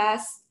get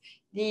past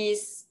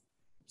these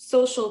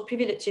social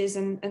privileges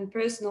and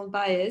personal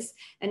bias.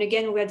 And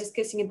again, we're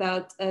discussing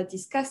about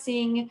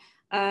discussing.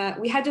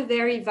 We had a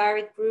very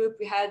varied group.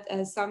 We had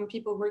some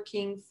people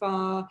working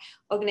for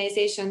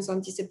organizations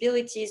on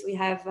disabilities. We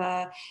have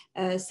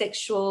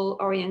sexual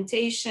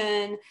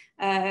orientation,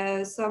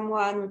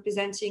 someone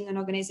representing an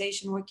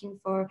organization working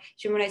for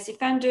human rights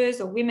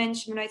defenders or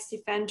women's human rights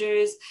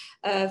defenders,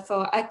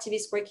 for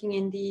activists working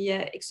in the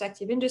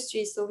extractive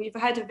industry. So we've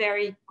had a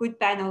very good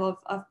panel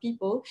of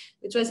people,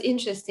 which was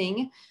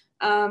interesting.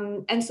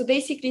 And so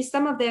basically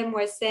some of them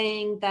were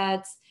saying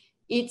that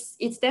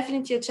it's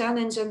definitely a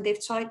challenge, and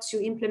they've tried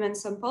to implement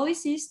some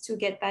policies to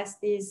get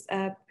past these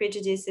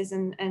prejudices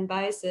and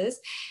biases.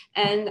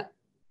 And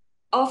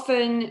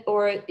often,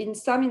 or in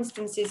some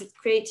instances, it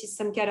created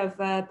some kind of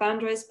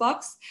Pandora's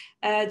box,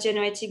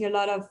 generating a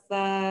lot of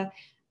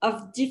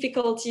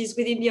difficulties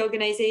within the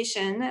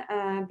organization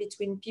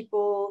between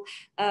people,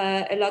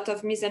 a lot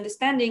of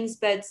misunderstandings,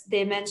 but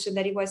they mentioned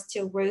that it was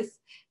still worth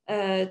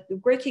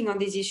working on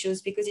these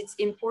issues because it's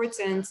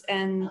important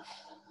and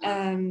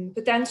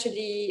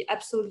potentially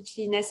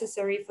absolutely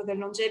necessary for the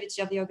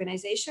longevity of the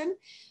organization.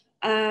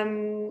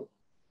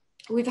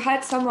 We've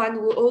had someone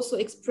who also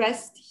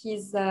expressed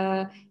his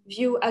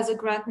view as a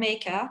grant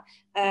maker,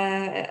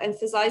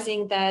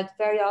 emphasizing that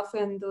very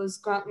often those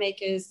grant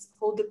makers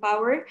hold the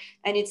power,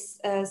 and it's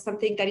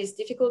something that is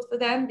difficult for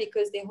them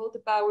because they hold the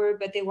power,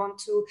 but they want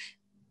to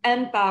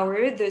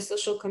empower the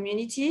social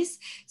communities.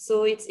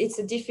 So it's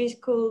a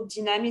difficult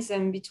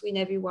dynamism between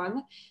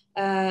everyone,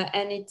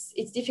 and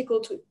it's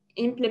difficult to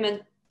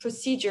implement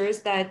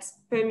procedures that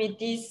permit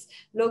these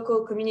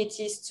local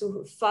communities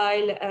to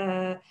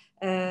file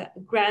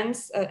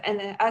grants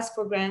and ask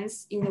for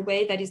grants in a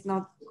way that is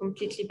not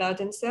completely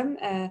burdensome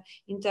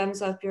in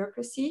terms of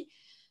bureaucracy.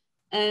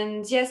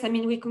 And yes, I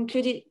mean, we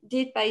concluded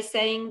it by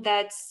saying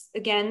that,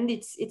 again,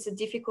 it's a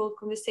difficult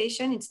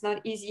conversation. It's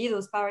not easy.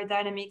 Those power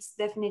dynamics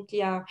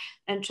definitely are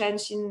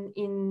entrenched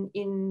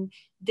in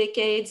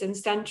decades and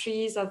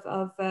centuries of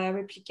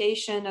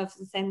replication of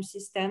the same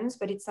systems,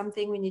 but it's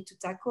something we need to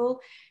tackle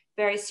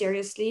very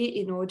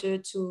seriously in order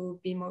to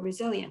be more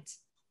resilient.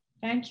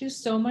 Thank you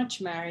so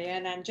much,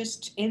 Marian. And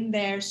just in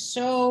there,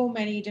 so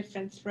many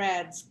different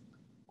threads,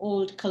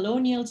 old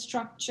colonial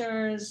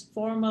structures,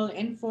 formal,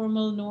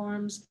 informal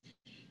norms.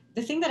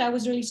 The thing that I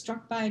was really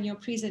struck by in your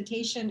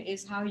presentation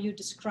is how you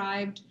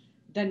described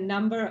the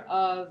number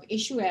of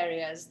issue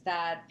areas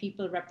that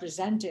people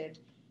represented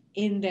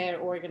in their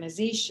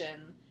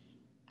organization,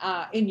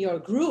 in your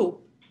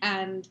group.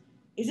 And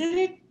isn't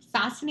it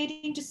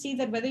fascinating to see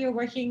that whether you're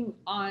working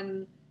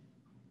on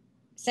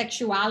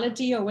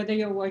sexuality or whether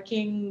you're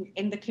working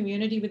in the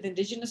community with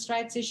indigenous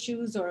rights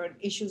issues or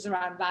issues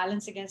around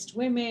violence against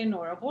women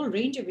or a whole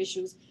range of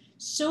issues,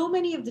 so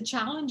many of the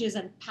challenges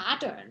and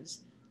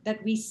patterns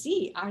that we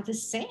see are the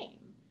same.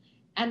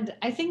 And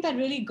I think that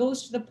really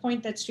goes to the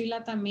point that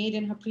Srilatha made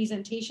in her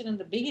presentation in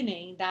the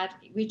beginning,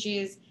 which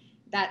is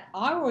that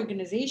our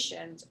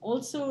organizations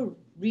also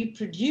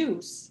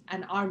reproduce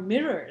and are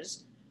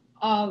mirrors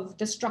of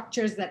the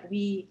structures that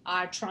we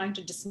are trying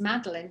to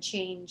dismantle and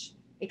change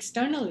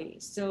externally.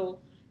 So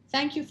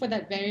thank you for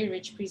that very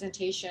rich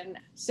presentation.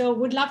 So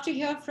would love to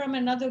hear from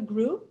another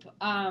group.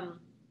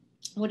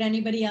 Would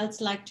anybody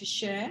else like to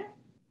share?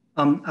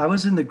 I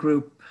was in the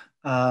group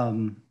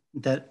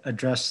that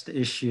addressed the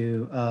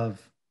issue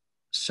of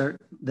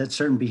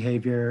certain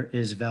behavior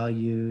is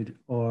valued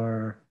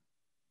or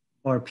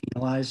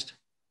penalized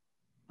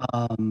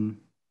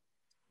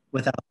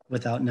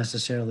without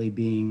necessarily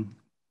being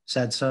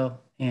said so.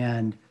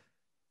 And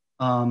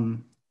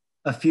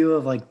a few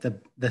of like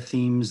the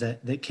themes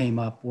that came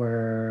up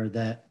were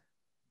that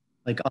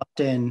like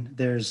often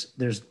there's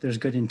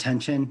good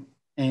intention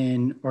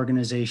in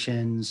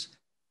organizations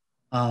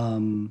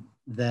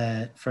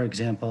that, for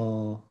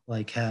example,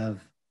 like have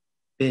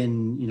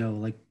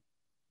been, like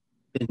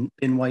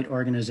been white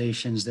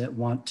organizations that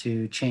want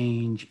to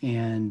change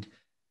and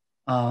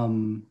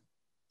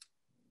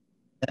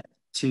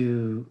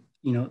to,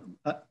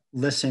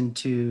 listen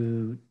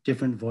to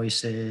different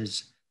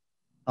voices,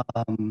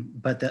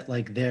 but that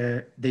like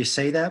they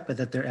say that, but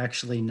that they're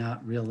actually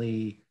not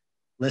really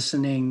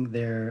listening.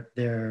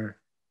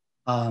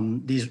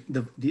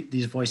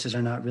 These voices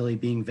are not really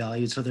being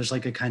valued. So there's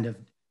like a kind of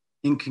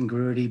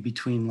incongruity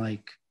between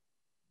like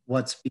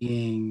what's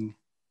being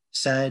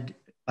said,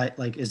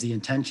 like is the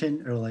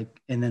intention, or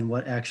like, and then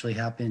what actually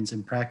happens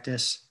in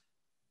practice.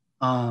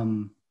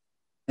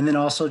 And then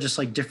also just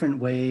like different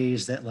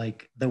ways that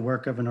like the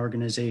work of an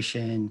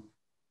organization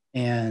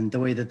and the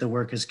way that the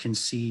work is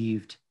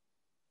conceived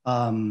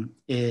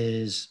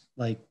is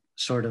like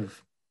sort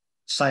of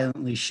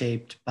silently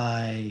shaped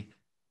by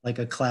like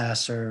a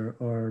class or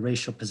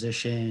racial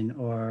position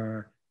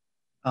or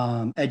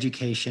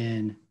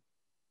education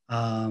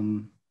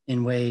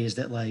in ways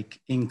that like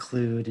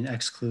include and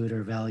exclude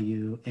or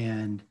value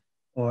and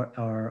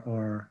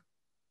or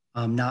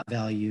not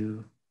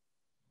value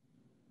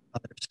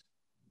others.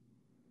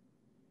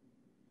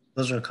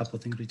 Those are a couple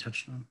of things we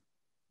touched on.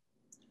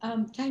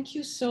 Thank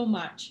you so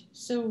much.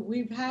 So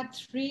we've had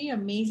 3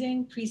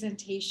 amazing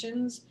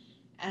presentations,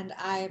 and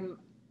I'm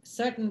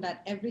certain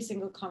that every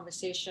single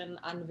conversation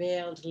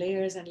unveiled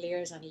layers and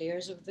layers and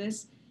layers of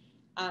this.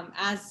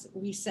 As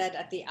we said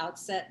at the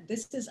outset,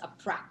 this is a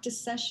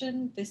practice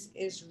session. This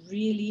is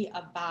really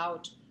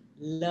about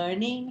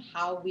learning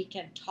how we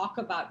can talk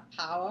about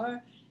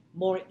power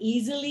more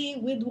easily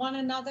with one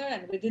another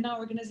and within our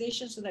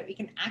organization so that we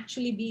can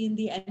actually be in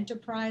the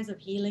enterprise of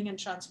healing and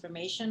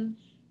transformation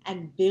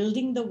and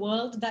building the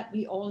world that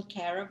we all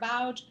care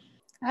about.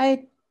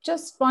 I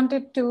just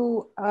wanted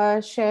to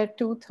share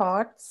 2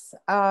 thoughts.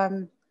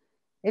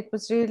 It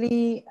was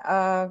really,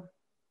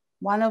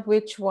 one of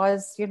which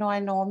was, I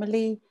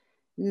normally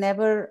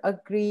never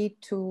agree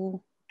to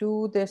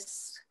do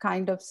this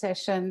kind of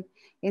session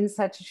in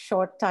such a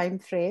short time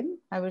frame.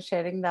 I was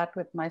sharing that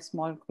with my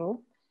small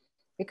group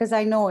because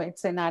I know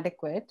it's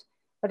inadequate.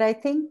 But I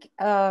think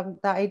the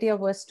idea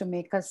was to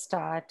make a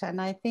start. And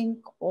I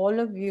think all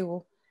of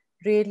you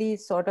really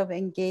sort of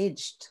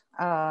engaged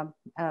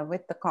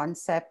with the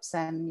concepts,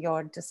 and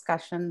your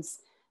discussions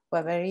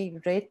were very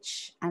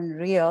rich and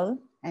real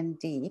and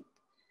deep.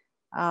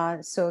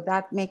 So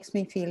that makes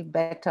me feel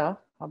better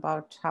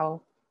about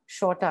how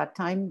short our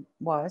time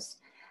was.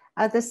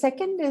 The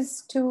second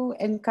is to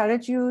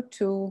encourage you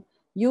to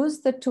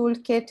use the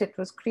toolkit. It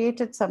was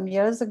created some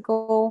years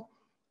ago,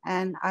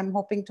 and I'm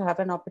hoping to have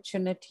an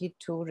opportunity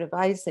to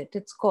revise it.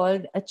 It's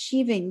called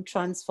Achieving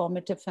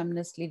Transformative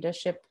Feminist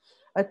Leadership,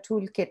 a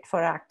toolkit for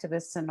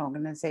activists and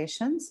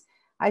organizations.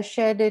 I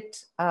shared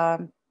it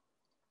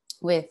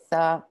with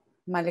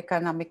Mallika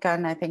and Amika,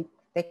 and I think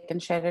they can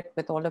share it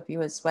with all of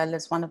you as well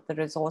as one of the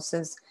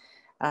resources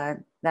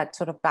that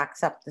sort of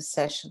backs up the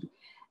session.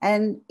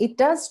 And it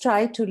does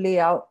try to lay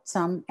out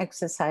some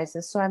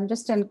exercises. So I'm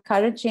just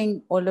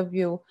encouraging all of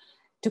you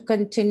to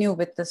continue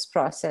with this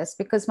process?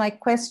 Because my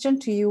question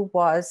to you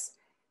was,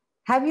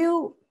 have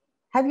you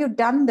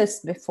done this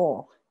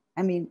before?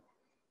 I mean,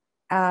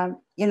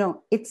 you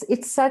know,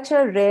 it's such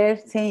a rare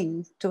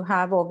thing to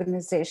have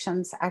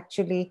organizations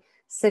actually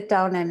sit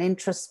down and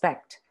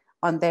introspect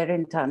on their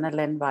internal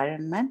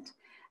environment,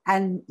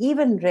 and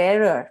even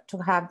rarer to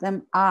have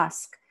them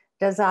ask,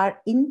 does our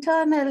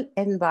internal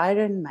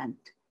environment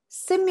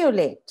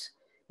simulate?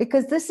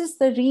 Because this is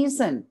the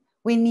reason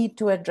we need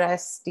to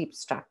address deep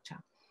structure.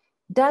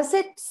 Does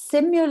it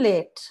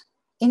simulate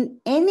in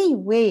any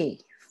way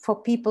for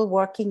people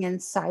working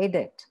inside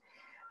it?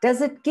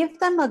 Does it give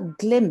them a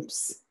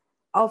glimpse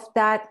of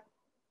that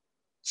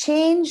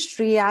changed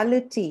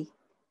reality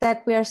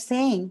that we are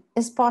saying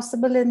is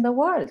possible in the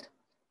world?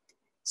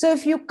 So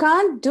if you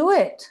can't do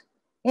it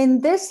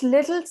in this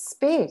little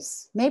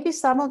space, maybe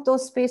some of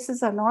those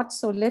spaces are not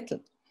so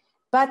little,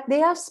 but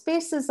they are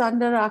spaces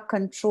under our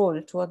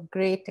control to a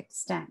great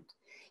extent.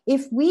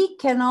 If we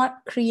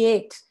cannot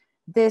create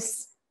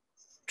this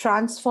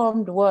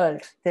transformed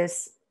world,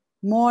 this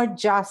more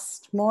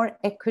just, more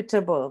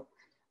equitable,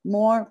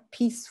 more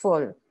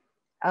peaceful,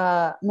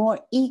 more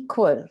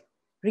equal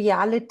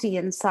reality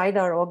inside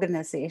our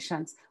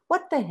organizations,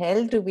 what the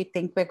hell do we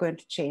think we're going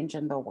to change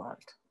in the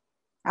world?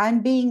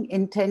 I'm being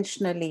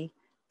intentionally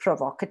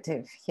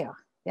provocative here,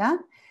 yeah?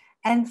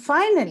 And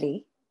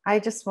finally, I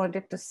just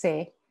wanted to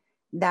say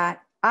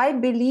that I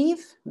believe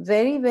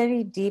very,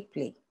 very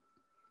deeply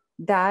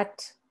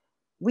that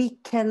we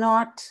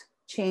cannot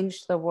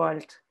change the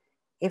world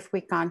if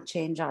we can't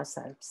change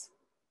ourselves.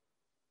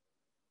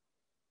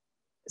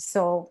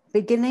 So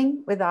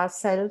beginning with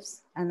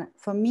ourselves, and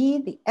for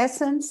me, the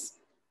essence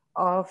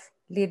of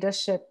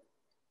leadership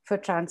for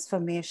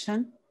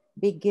transformation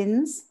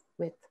begins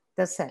with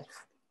the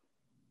self.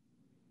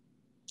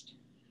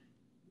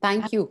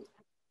 Thank you.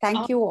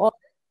 Thank you all.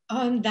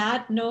 On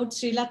that note,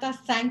 Srilatha,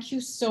 thank you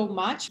so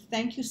much.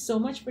 Thank you so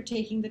much for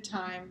taking the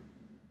time.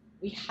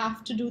 We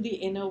have to do the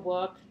inner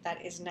work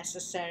that is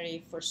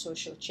necessary for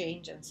social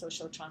change and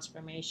social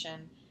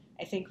transformation.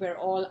 I think we're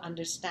all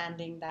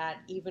understanding that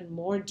even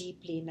more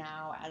deeply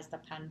now as the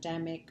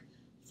pandemic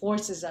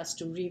forces us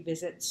to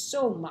revisit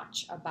so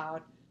much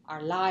about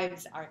our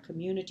lives, our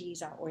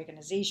communities, our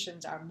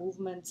organizations, our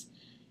movements,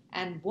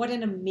 and what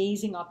an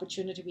amazing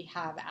opportunity we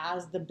have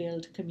as the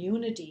build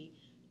community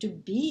to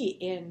be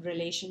in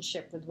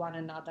relationship with one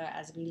another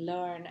as we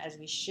learn, as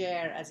we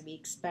share, as we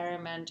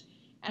experiment,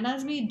 and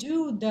as we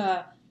do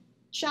the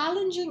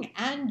challenging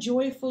and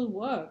joyful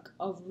work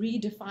of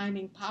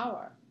redefining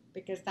power,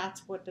 because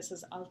that's what this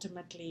is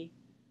ultimately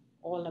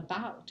all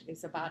about.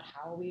 It's about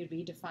how we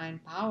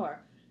redefine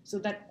power so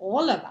that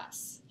all of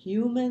us,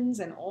 humans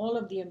and all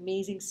of the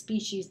amazing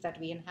species that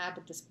we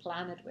inhabit this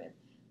planet with,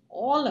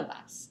 all of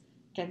us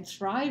can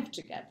thrive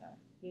together.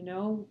 You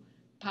know,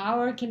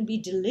 power can be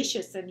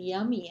delicious and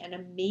yummy and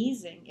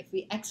amazing if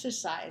we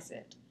exercise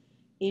it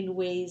in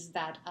ways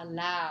that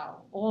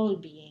allow all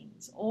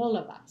beings, all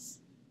of us,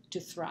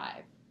 to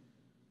thrive.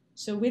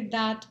 So with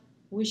that,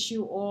 wish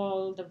you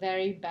all the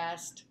very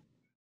best.